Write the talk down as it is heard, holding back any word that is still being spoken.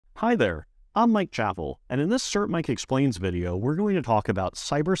Hi there, I'm Mike Chapple, and in this CertMike Explains video, we're going to talk about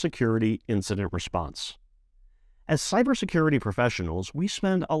cybersecurity incident response. As cybersecurity professionals, we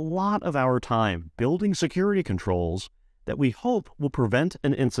spend a lot of our time building security controls that we hope will prevent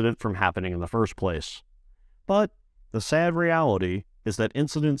an incident from happening in the first place. But the sad reality is that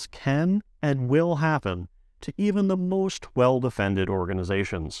incidents can and will happen to even the most well-defended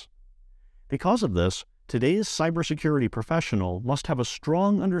organizations. Because of this, today's cybersecurity professional must have a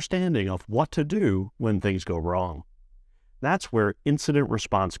strong understanding of what to do when things go wrong. That's where incident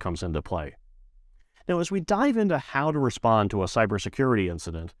response comes into play. Now, as we dive into how to respond to a cybersecurity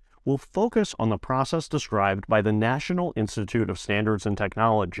incident, we'll focus on the process described by the National Institute of Standards and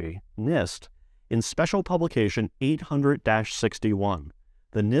Technology, NIST, in Special Publication 800-61,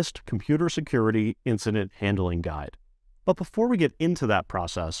 the NIST Computer Security Incident Handling Guide. But before we get into that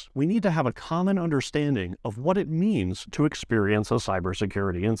process, we need to have a common understanding of what it means to experience a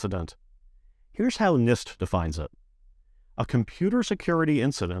cybersecurity incident. Here's how NIST defines it. A computer security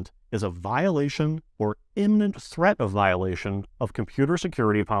incident is a violation or imminent threat of violation of computer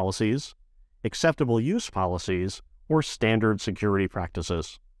security policies, acceptable use policies, or standard security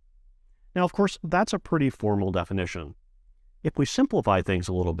practices. Now, of course, that's a pretty formal definition. If we simplify things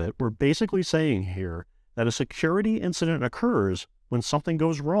a little bit, we're basically saying here that a security incident occurs when something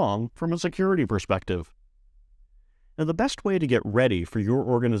goes wrong from a security perspective. Now, the best way to get ready for your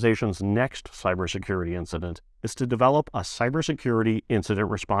organization's next cybersecurity incident is to develop a cybersecurity incident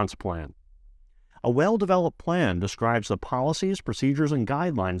response plan. A well-developed plan describes the policies, procedures, and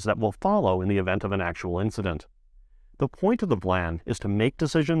guidelines that will follow in the event of an actual incident. The point of the plan is to make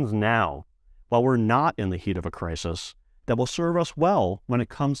decisions now, while we're not in the heat of a crisis, that will serve us well when it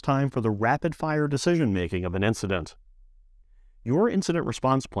comes time for the rapid-fire decision-making of an incident. Your incident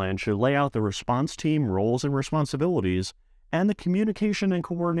response plan should lay out the response team roles and responsibilities and the communication and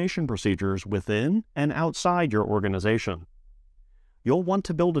coordination procedures within and outside your organization. You'll want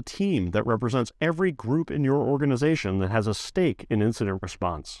to build a team that represents every group in your organization that has a stake in incident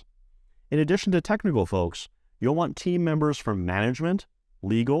response. In addition to technical folks, you'll want team members from management,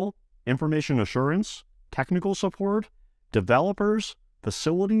 legal, information assurance, technical support, developers,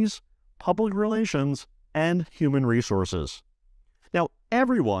 facilities, public relations, and human resources. Now,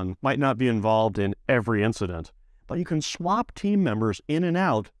 everyone might not be involved in every incident, but you can swap team members in and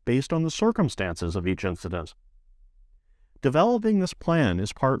out based on the circumstances of each incident. Developing this plan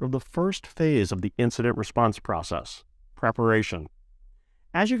is part of the first phase of the incident response process, preparation.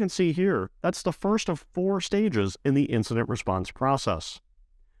 As you can see here, that's the first of 4 stages in the incident response process.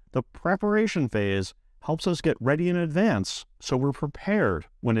 The preparation phase helps us get ready in advance so we're prepared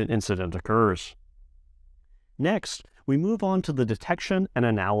when an incident occurs. Next, we move on to the detection and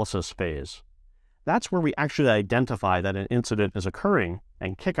analysis phase. That's where we actually identify that an incident is occurring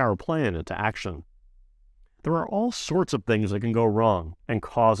and kick our plan into action. There are all sorts of things that can go wrong and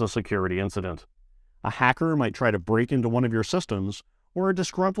cause a security incident. A hacker might try to break into one of your systems, or a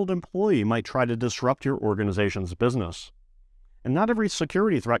disgruntled employee might try to disrupt your organization's business. And not every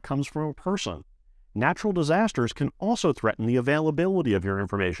security threat comes from a person. Natural disasters can also threaten the availability of your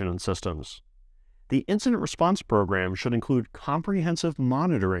information and systems. The incident response program should include comprehensive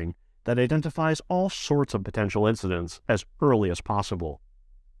monitoring that identifies all sorts of potential incidents as early as possible.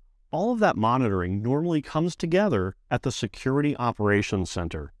 All of that monitoring normally comes together at the Security Operations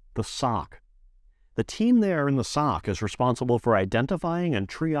Center, the SOC. The team there in the SOC is responsible for identifying and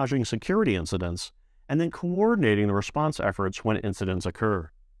triaging security incidents and then coordinating the response efforts when incidents occur.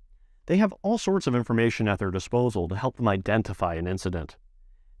 They have all sorts of information at their disposal to help them identify an incident.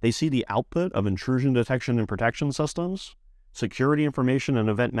 They see the output of intrusion detection and protection systems, security information and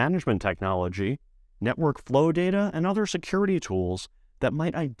event management technology, network flow data, and other security tools that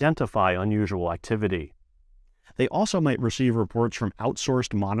might identify unusual activity. They also might receive reports from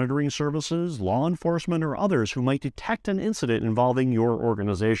outsourced monitoring services, law enforcement, or others who might detect an incident involving your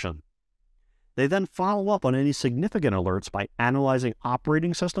organization. They then follow up on any significant alerts by analyzing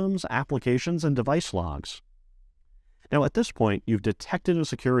operating systems, applications, and device logs. Now, at this point, you've detected a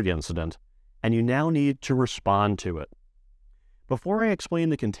security incident, and you now need to respond to it. Before I explain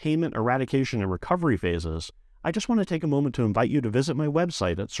the containment, eradication, and recovery phases, I just want to take a moment to invite you to visit my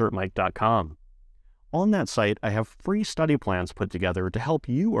website at CertMike.com. On that site, I have free study plans put together to help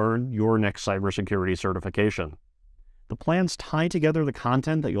you earn your next cybersecurity certification. The plans tie together the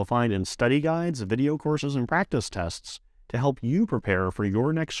content that you'll find in study guides, video courses, and practice tests to help you prepare for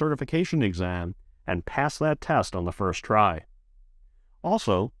your next certification exam and pass that test on the first try.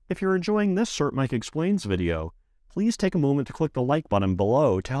 Also, if you're enjoying this CertMike Explains video, please take a moment to click the like button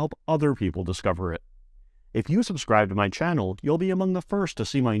below to help other people discover it. If you subscribe to my channel, you'll be among the first to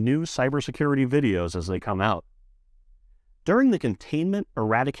see my new cybersecurity videos as they come out. During the containment,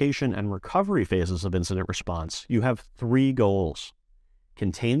 eradication, and recovery phases of incident response, you have 3 goals.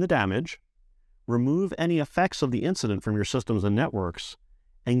 Contain the damage, remove any effects of the incident from your systems and networks,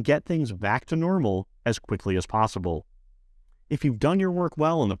 and get things back to normal as quickly as possible. If you've done your work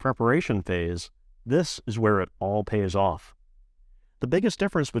well in the preparation phase, this is where it all pays off. The biggest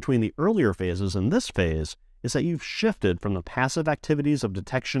difference between the earlier phases and this phase is that you've shifted from the passive activities of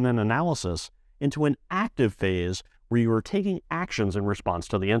detection and analysis into an active phase where you are taking actions in response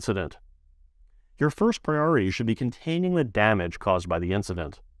to the incident. Your first priority should be containing the damage caused by the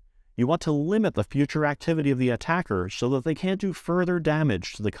incident. You want to limit the future activity of the attacker so that they can't do further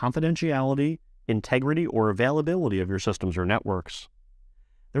damage to the confidentiality, integrity, or availability of your systems or networks.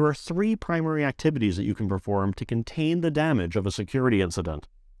 There are 3 primary activities that you can perform to contain the damage of a security incident: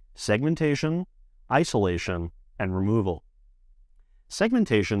 segmentation, isolation, and removal.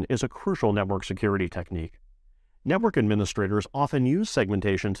 Segmentation is a crucial network security technique. Network administrators often use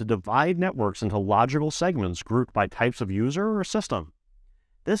segmentation to divide networks into logical segments grouped by types of user or system.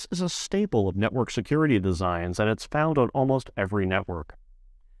 This is a staple of network security designs, and it's found on almost every network.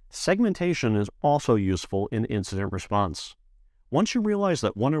 Segmentation is also useful in incident response. Once you realize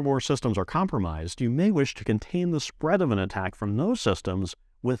that one or more systems are compromised, you may wish to contain the spread of an attack from those systems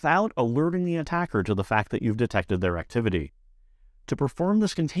without alerting the attacker to the fact that you've detected their activity. To perform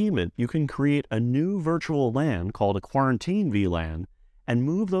this containment, you can create a new virtual LAN called a quarantine VLAN and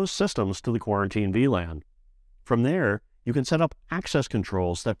move those systems to the quarantine VLAN. From there, you can set up access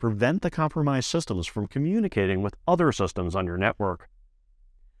controls that prevent the compromised systems from communicating with other systems on your network.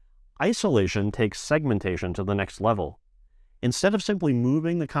 Isolation takes segmentation to the next level. Instead of simply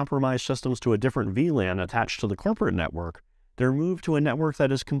moving the compromised systems to a different VLAN attached to the corporate network, they're moved to a network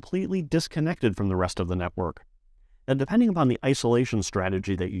that is completely disconnected from the rest of the network. And depending upon the isolation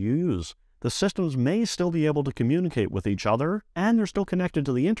strategy that you use, the systems may still be able to communicate with each other, and they're still connected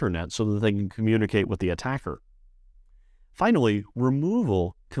to the internet so that they can communicate with the attacker. Finally,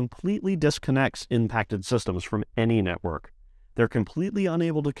 removal completely disconnects impacted systems from any network. They're completely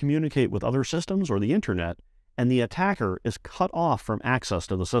unable to communicate with other systems or the internet, and the attacker is cut off from access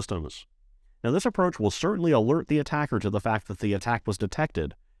to the systems. Now, this approach will certainly alert the attacker to the fact that the attack was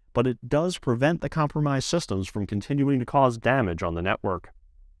detected, but it does prevent the compromised systems from continuing to cause damage on the network.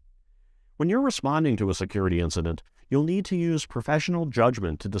 When you're responding to a security incident, you'll need to use professional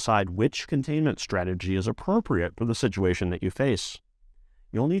judgment to decide which containment strategy is appropriate for the situation that you face.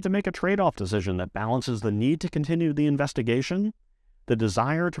 You'll need to make a trade-off decision that balances the need to continue the investigation, the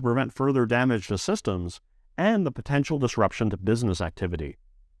desire to prevent further damage to systems, and the potential disruption to business activity.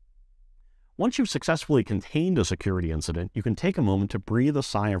 Once you've successfully contained a security incident, you can take a moment to breathe a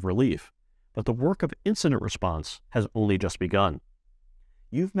sigh of relief, but the work of incident response has only just begun.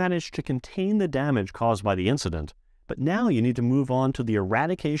 You've managed to contain the damage caused by the incident, but now you need to move on to the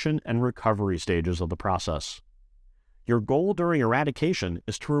eradication and recovery stages of the process. Your goal during eradication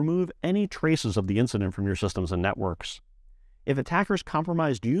is to remove any traces of the incident from your systems and networks. If attackers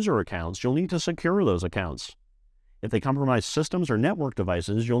compromised user accounts, you'll need to secure those accounts. If they compromise systems or network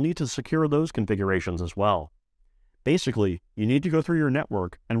devices, you'll need to secure those configurations as well. Basically, you need to go through your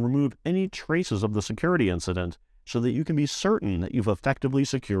network and remove any traces of the security incident so that you can be certain that you've effectively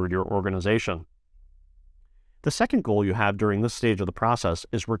secured your organization. The second goal you have during this stage of the process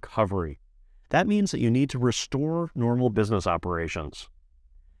is recovery. That means that you need to restore normal business operations.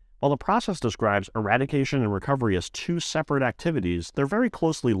 While the process describes eradication and recovery as 2 separate activities, they're very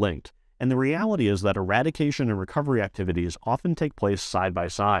closely linked, and the reality is that eradication and recovery activities often take place side by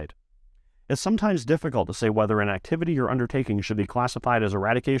side. It's sometimes difficult to say whether an activity you're undertaking should be classified as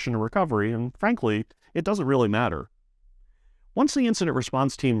eradication or recovery, and frankly, it doesn't really matter. Once the incident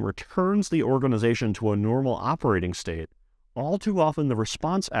response team returns the organization to a normal operating state, all too often the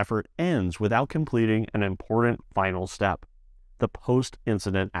response effort ends without completing an important final step: the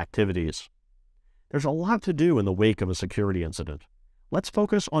post-incident activities. There's a lot to do in the wake of a security incident. Let's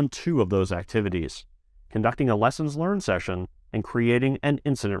focus on 2 of those activities: conducting a lessons learned session and creating an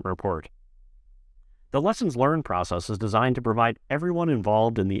incident report. The lessons learned process is designed to provide everyone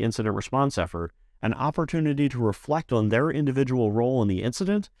involved in the incident response effort an opportunity to reflect on their individual role in the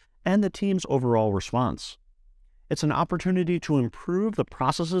incident and the team's overall response. It's an opportunity to improve the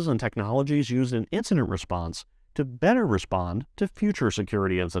processes and technologies used in incident response to better respond to future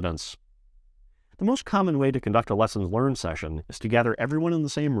security incidents. The most common way to conduct a lessons learned session is to gather everyone in the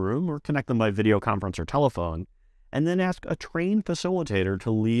same room or connect them by video conference or telephone, and then ask a trained facilitator to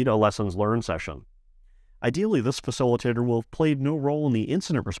lead a lessons learned session. Ideally, this facilitator will have played no role in the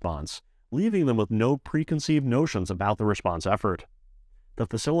incident response, leaving them with no preconceived notions about the response effort. The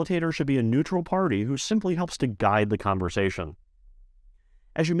facilitator should be a neutral party who simply helps to guide the conversation.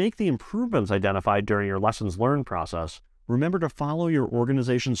 As you make the improvements identified during your lessons learned process, remember to follow your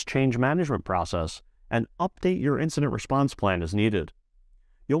organization's change management process and update your incident response plan as needed.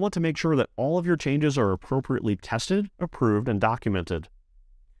 You'll want to make sure that all of your changes are appropriately tested, approved, and documented.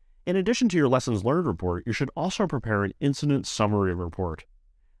 In addition to your lessons learned report, you should also prepare an incident summary report.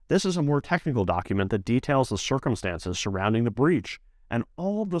 This is a more technical document that details the circumstances surrounding the breach and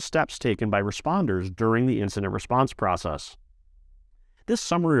all of the steps taken by responders during the incident response process. This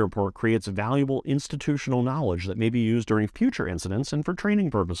summary report creates valuable institutional knowledge that may be used during future incidents and for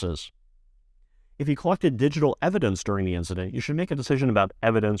training purposes. If you collected digital evidence during the incident, you should make a decision about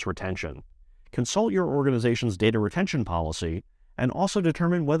evidence retention. Consult your organization's data retention policy and also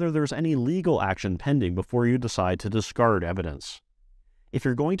determine whether there's any legal action pending before you decide to discard evidence. If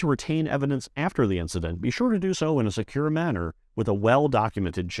you're going to retain evidence after the incident, be sure to do so in a secure manner with a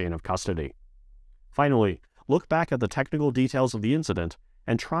well-documented chain of custody. Finally, look back at the technical details of the incident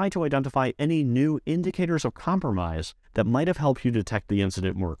and try to identify any new indicators of compromise that might have helped you detect the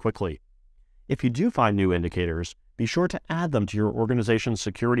incident more quickly. If you do find new indicators, be sure to add them to your organization's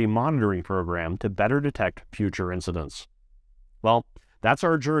security monitoring program to better detect future incidents. Well, that's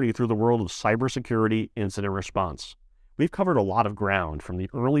our journey through the world of cybersecurity incident response. We've covered a lot of ground, from the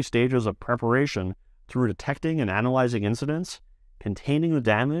early stages of preparation through detecting and analyzing incidents, containing the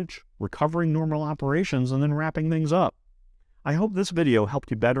damage, recovering normal operations, and then wrapping things up. I hope this video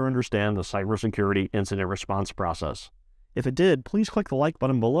helped you better understand the cybersecurity incident response process. If it did, please click the like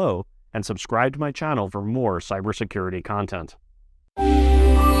button below and subscribe to my channel for more cybersecurity content.